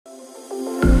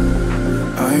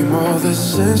I'm all the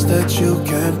sins that you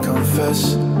can't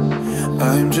confess.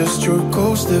 I'm just your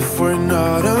ghost if we're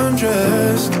not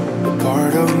undressed. A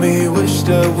part of me wish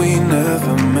that we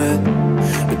never met,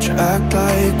 but you act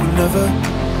like we never.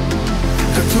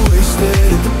 Got too wasted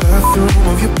in the bathroom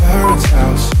of your parents'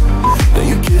 house. Then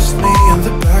you kissed me in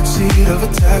the backseat of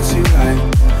a taxi ride.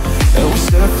 And we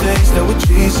said things that were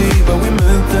cheesy, but we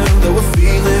meant them. There were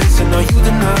feelings and now you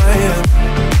deny it.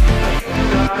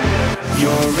 You're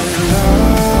in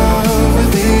love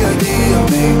with the idea of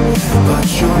me, but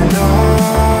you're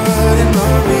not in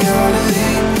my reality.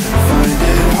 Find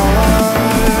it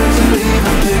hard to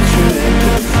even picture it,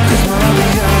 'cause my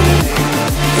reality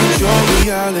ain't your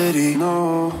reality, no.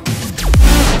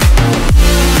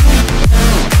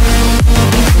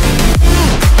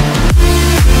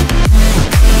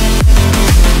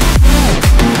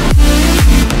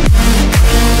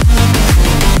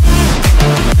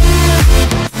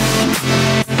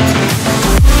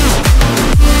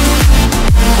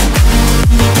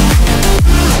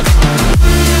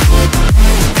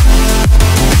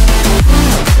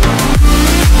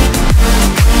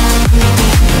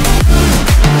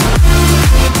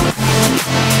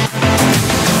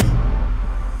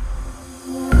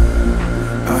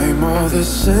 The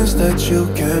sins that you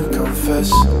can't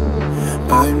confess.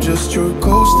 I'm just your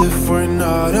ghost if we're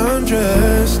not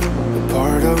undressed. A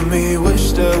part of me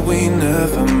wish that we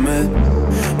never met,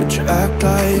 but you act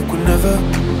like we never.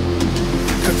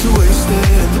 Got too wasted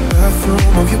in the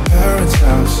bathroom of your parents'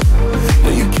 house.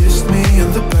 Then you kissed me in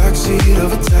the backseat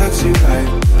of a taxi ride.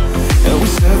 And we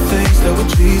said things that were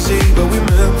cheesy, but we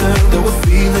meant them. There were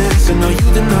feelings and now you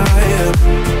deny it.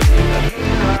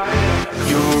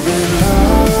 You're in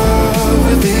love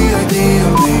with the idea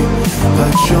of me,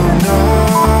 but you're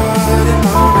not in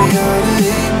my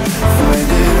reality.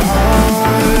 Find it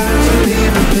hard to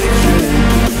even picture it,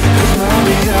 'cause my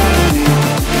reality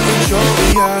ain't your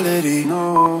reality, no.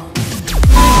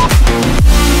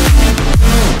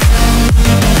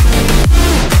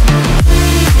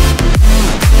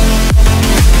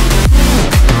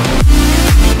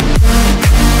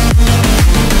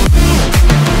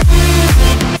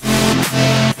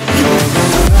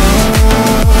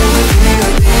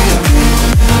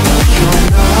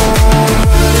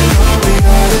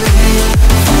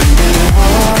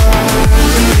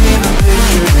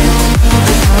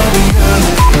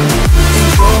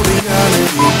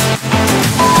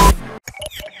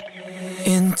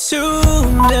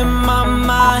 Entombed in my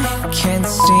mind, can't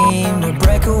seem to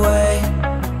break away.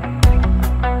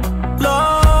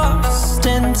 Lost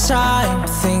in time,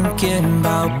 thinking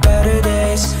about better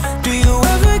days. Do you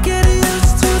ever get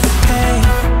used to the pain?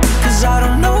 'Cause I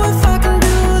don't know if I can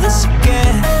do this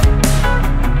again.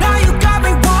 Now you got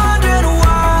me wondering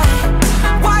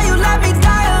why you let me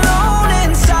die alone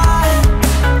inside.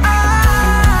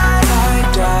 I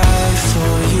died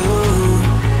for you,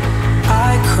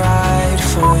 I cried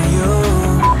for you,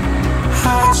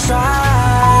 I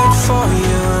tried for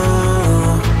you.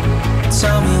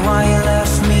 Tell me why you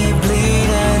left me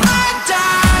bleeding. I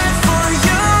died for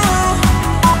you,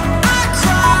 I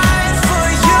cried for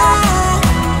you,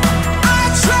 I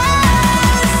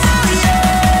tried for you.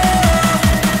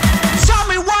 Tell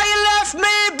me why you left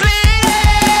me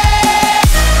bleeding.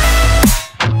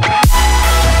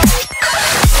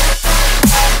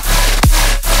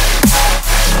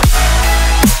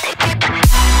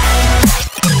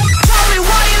 Tell me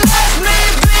why you left me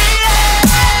bleeding.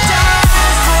 Died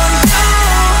for you,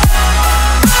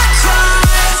 I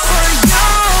cried for you,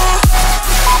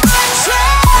 I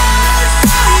tried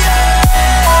for you.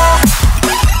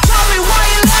 Tell me why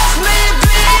you left me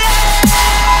bleeding.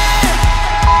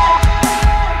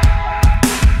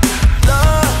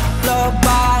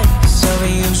 Lullabies of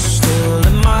you still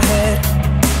in my head.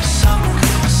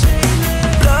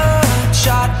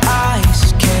 Bloodshot eyes,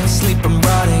 can't sleep, I'm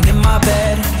rotting in my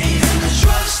bed. Even the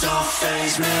drugs don't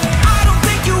faze me. I don't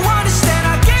think you understand,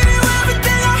 I gave you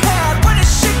everything I had. When did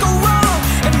shit go wrong?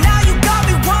 And now you got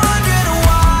me wondering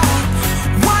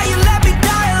why you let me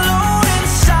die alone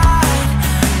inside.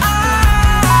 I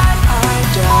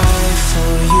died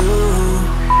for you,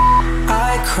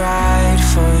 I cried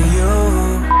for you,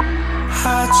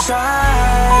 I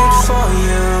tried for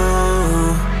you.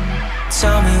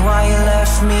 Tell me why you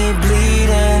left me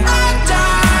bleeding. I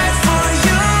died for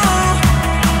you,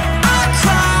 I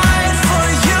cried for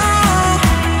you,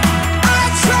 I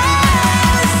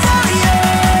tried for you.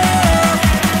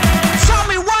 Tell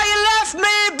me why you left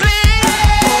me bleeding.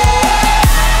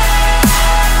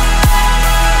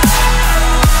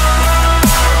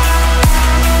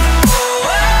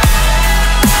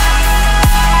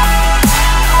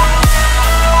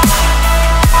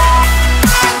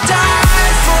 I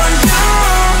died for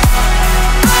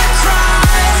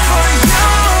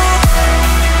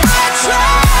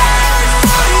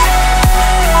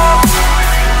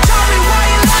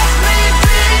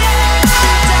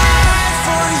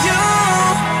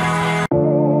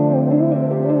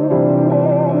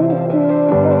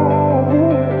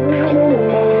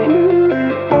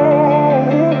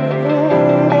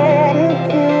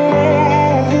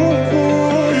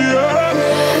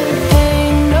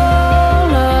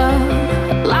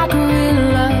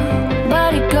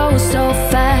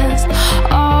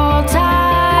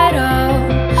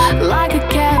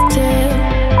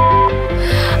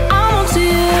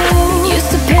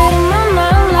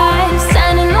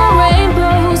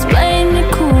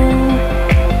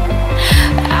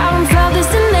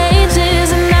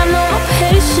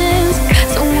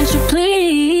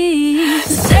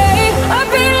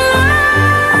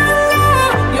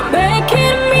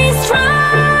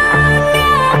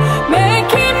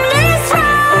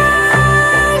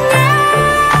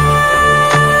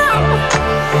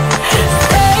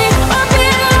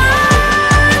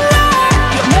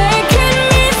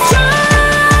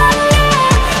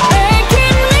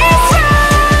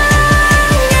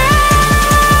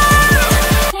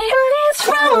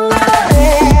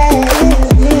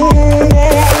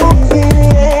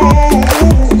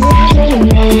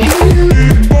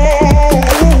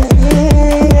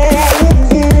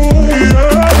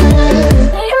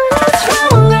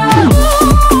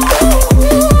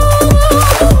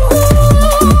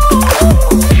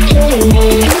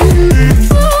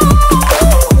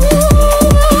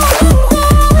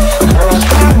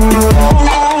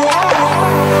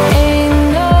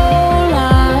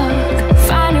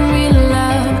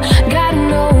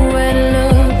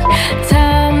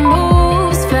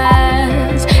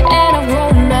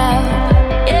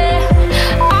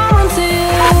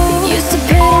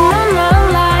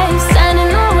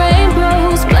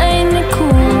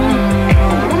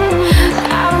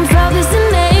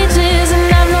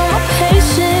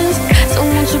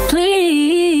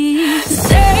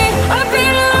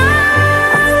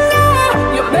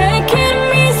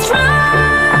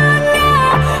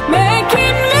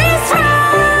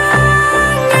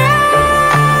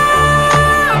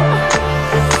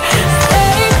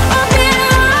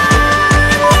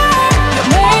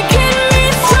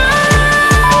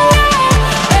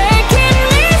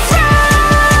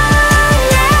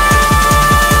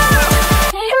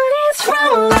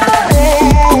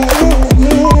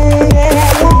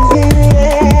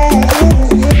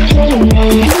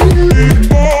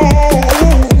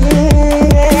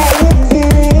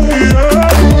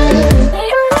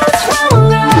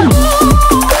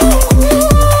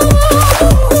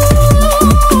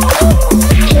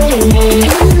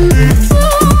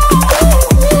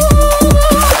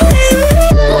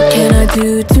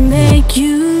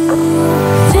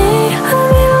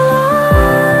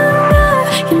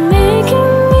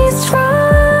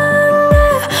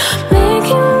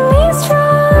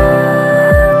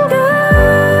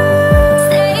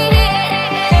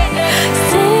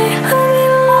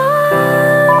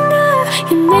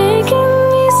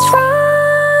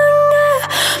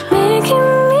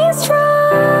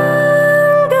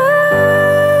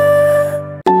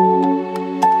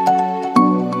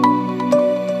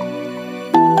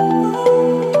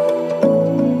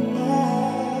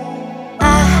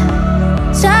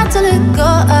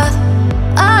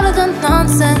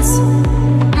nonsense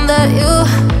that you,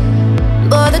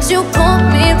 boy, that you pulled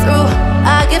me through.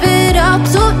 I give it up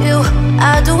to you,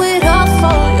 I do it all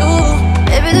for you.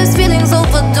 Maybe this feeling's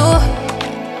overdue.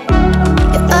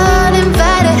 You're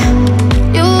uninvited,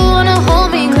 you wanna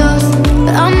hold me close,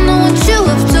 but I know what you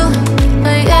up to.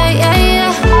 Yeah, yeah,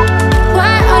 yeah.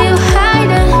 Why are you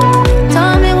hiding?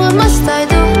 Tell me, what must I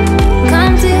do?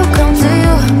 Come to you, come to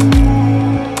you.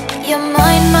 You're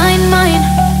mine, mine, mine.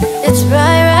 It's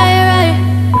right, right, right.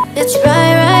 It's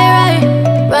right, right, right,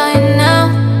 right now.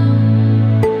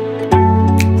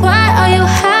 Why are you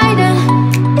hiding?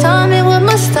 Tell me, what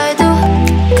must I do?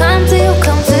 Come to you,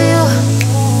 come to you.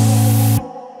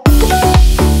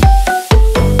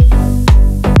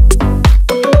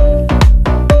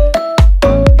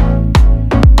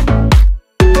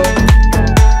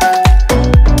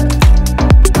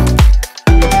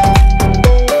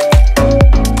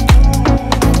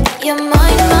 You're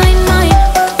mine, mine, mine.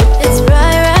 It's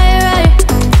right, right, right.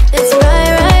 It's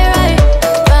right, right, right,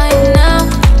 right now.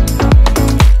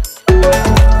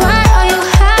 Why are you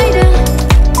hiding?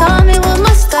 Tell me, what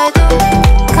must I do?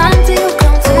 Come to you,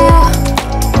 come to you.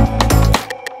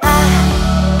 I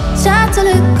try to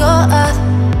let go of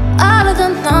all of the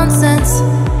nonsense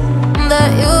that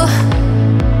you,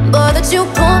 boy, that you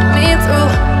pulled me through.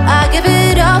 I give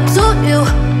it up to you,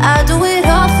 I do it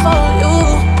all for you.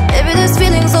 Maybe this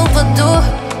feeling's overdue.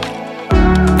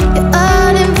 You're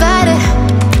uninvited,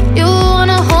 you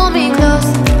wanna hold me close,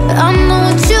 but I know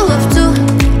what you up to.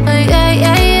 Yeah,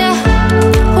 yeah, yeah.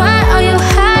 Why are you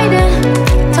hiding?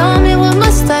 Tell me, what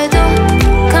must I do?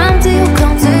 Come to you,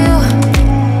 come to you.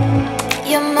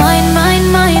 You're mine, mine,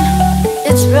 mine.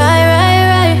 It's right, right,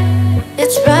 right.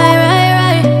 It's right, right,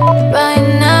 right, right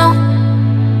now.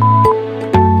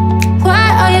 Why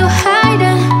are you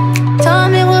hiding? Tell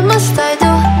me, what must I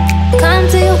do? Come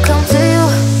to you, come to you.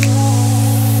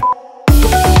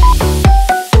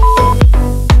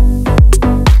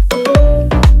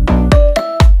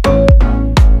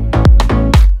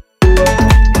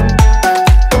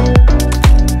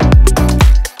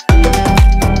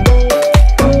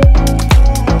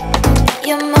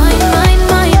 You're mine, mine,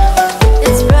 mine.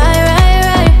 It's right, right,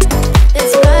 right.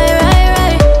 It's right, right,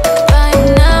 right, right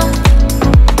now.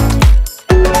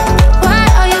 Why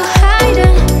are you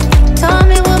hiding? Tell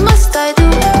me, what must I do?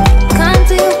 Come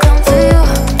to you, come to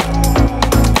you.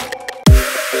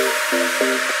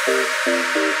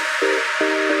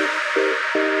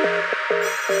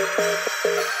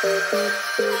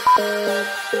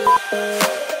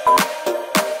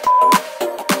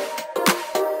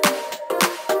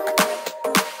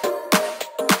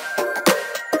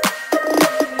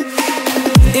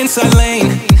 Inside lane,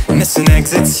 missing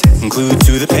exits, glued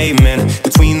to the pavement.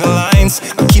 Between the lines,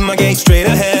 I keep my gaze straight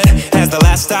ahead as the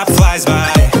last stop flies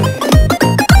by.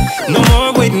 No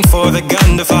more waiting for the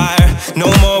gun to fire,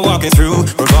 no more walking through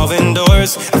revolving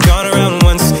doors. I've gone around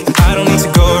once, and I don't need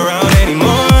to go around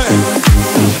anymore.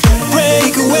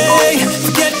 Break away,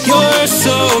 forget your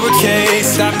sober case.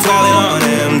 Stop dwelling on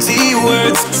empty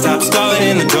words, stop stalling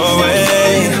in the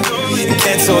doorway, and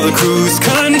cancel the cruise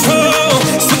control.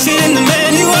 Switch it in the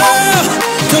manual.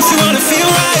 Don't you wanna feel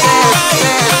right, right,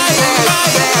 right, right,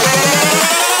 right.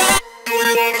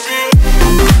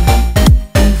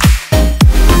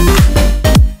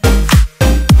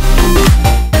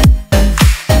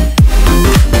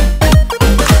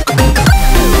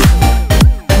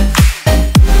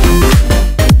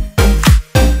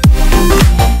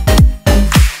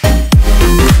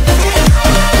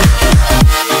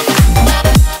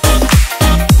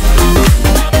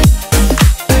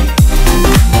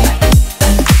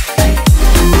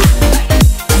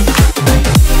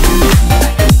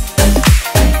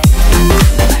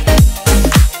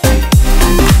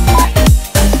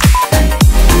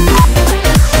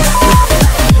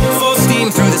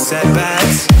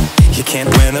 Setbacks, you can't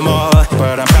win them all,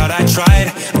 but I'm proud I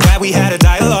tried. I'm glad we had a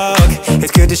dialogue,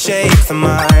 it's good to shape the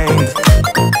mind.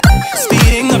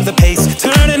 Speeding up the pace,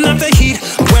 turning up the heat,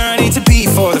 where I need to be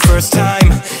for the first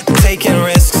time. I'm taking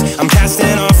risks, I'm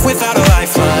casting off without a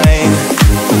lifeline.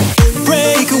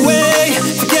 Break away,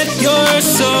 forget your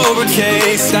sober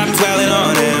case. Stop dwelling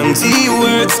on empty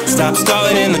words, stop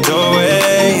stalling in the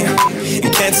doorway,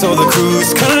 and cancel the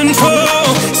cruise control.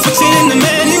 Switch it in the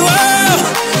manual.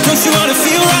 Don't you wanna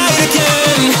feel right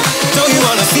again? Don't you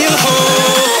wanna feel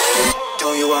whole?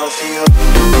 Don't you wanna feel?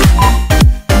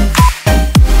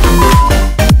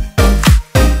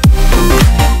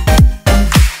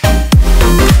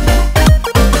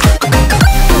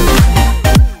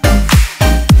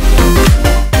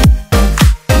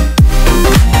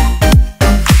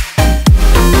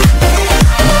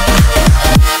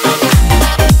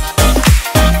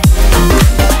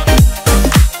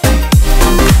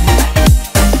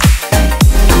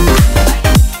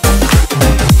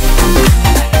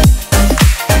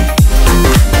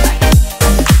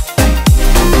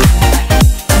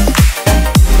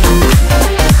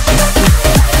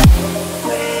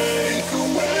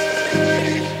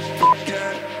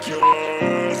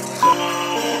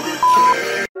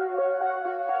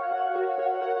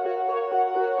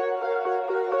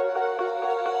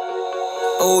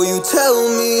 Oh, you tell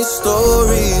me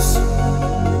stories,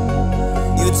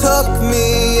 you tuck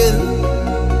me in,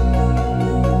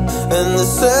 and the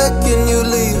second you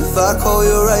leave, I call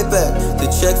you right back to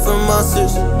check for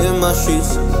monsters in my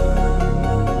sheets.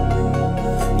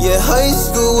 Yeah, high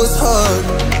school was hard.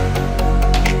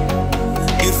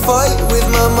 You'd fight with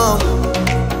my mom,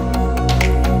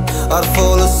 I'd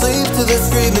fall asleep to the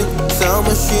screaming, sound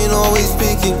machine always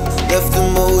speaking, left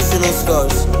emotional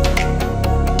scars.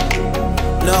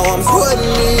 Now I'm 21,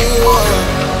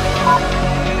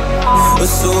 a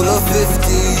soul of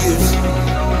 50 years.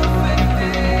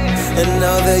 And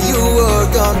now that you are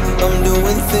gone, I'm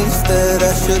doing things that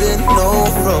I shouldn't know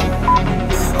from.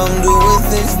 I'm doing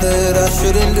things that I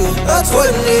shouldn't do. At 21,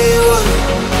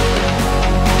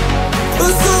 a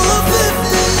soul of 50